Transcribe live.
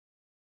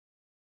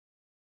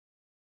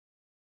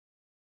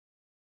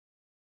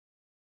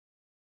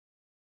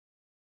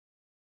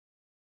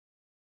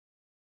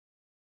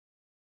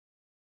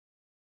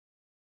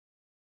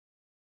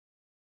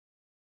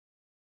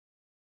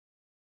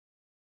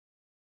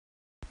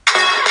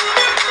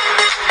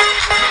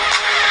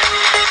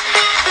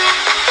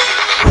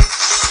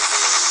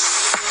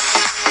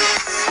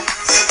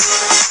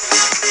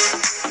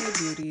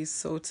beauties,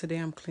 so today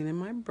I'm cleaning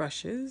my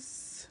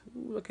brushes.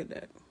 Ooh, look at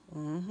that.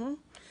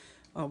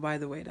 Oh, by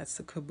the way, that's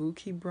the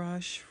Kabuki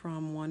brush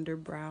from Wonder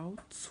Brow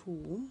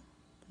Tool.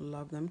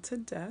 Love them to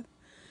death.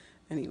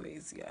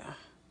 Anyways, yeah,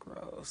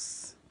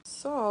 gross.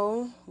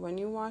 So when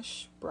you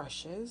wash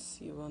brushes,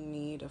 you will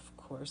need, of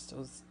course,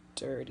 those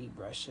dirty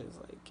brushes,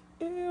 like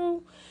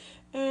ew,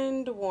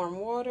 and warm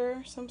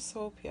water, some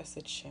soap. Yes,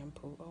 it's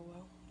shampoo. Oh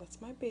well,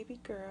 that's my baby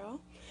girl.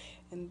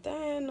 And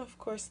then, of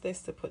course,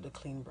 this to put the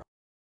clean brush.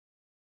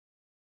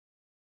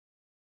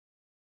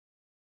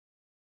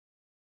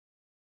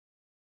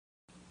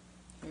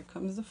 Here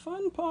comes the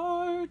fun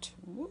part.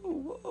 Whoa,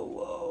 whoa,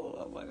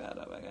 whoa. Oh my god,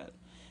 oh my god.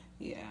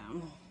 Yeah.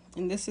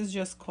 And this is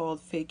just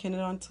called faking it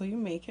until you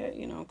make it,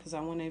 you know, because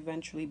I want to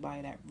eventually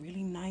buy that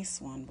really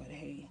nice one. But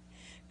hey,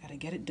 gotta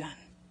get it done.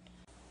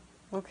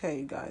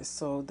 Okay, guys,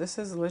 so this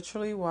is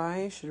literally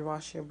why you should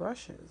wash your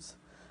brushes.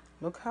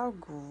 Look how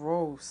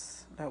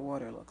gross that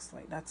water looks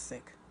like. That's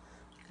sick.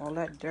 All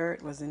that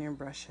dirt was in your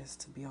brushes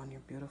to be on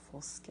your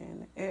beautiful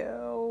skin.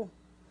 Ew.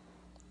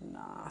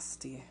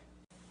 Nasty.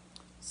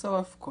 So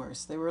of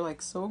course they were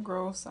like so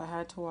gross I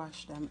had to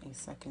wash them a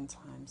second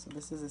time. So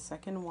this is a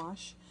second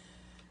wash.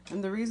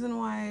 And the reason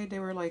why they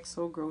were like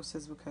so gross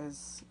is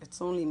because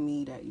it's only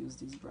me that use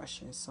these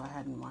brushes, so I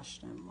hadn't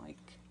washed them like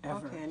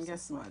ever. Okay, and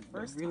guess what?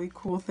 The really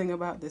cool thing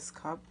about this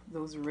cup,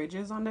 those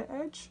ridges on the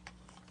edge,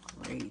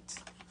 great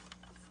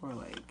for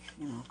like,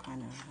 you know,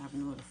 kind of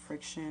having a little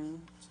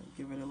friction to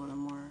give it a little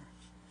more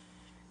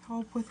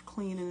help with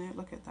cleaning it.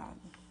 Look at that.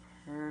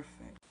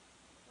 Perfect.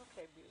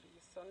 Okay,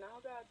 beauties. So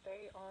now that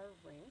they are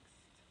rinsed,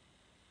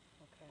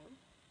 okay,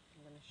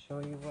 I'm going to show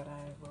you what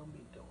I will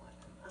be doing.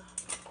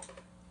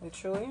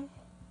 Literally,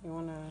 you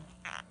want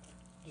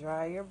to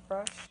dry your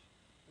brush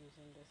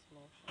using this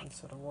motion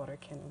so the water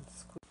can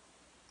squeeze.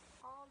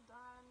 All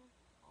done,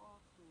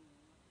 all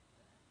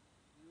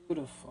clean.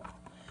 Beautiful.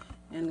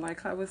 And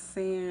like I was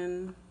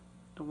saying,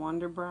 the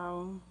Wonder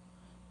Brow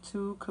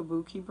 2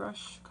 Kabuki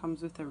brush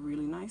comes with a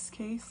really nice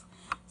case.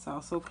 So I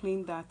also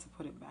cleaned that to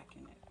put it back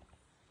in it.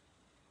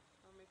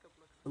 My makeup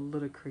looks a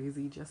little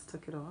crazy, just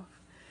took it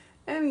off.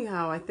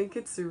 Anyhow, I think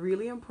it's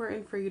really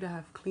important for you to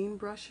have clean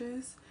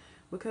brushes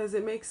because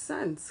it makes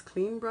sense.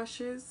 Clean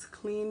brushes,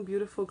 clean,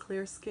 beautiful,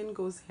 clear skin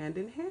goes hand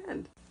in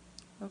hand.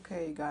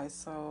 Okay, guys,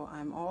 so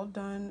I'm all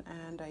done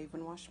and I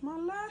even washed my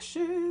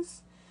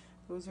lashes.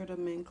 Those are the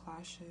mink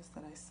lashes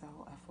that I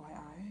sell,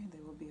 FYI.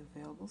 They will be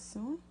available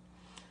soon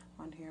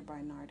on here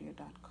by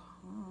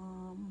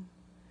nardia.com.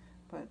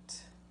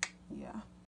 But yeah.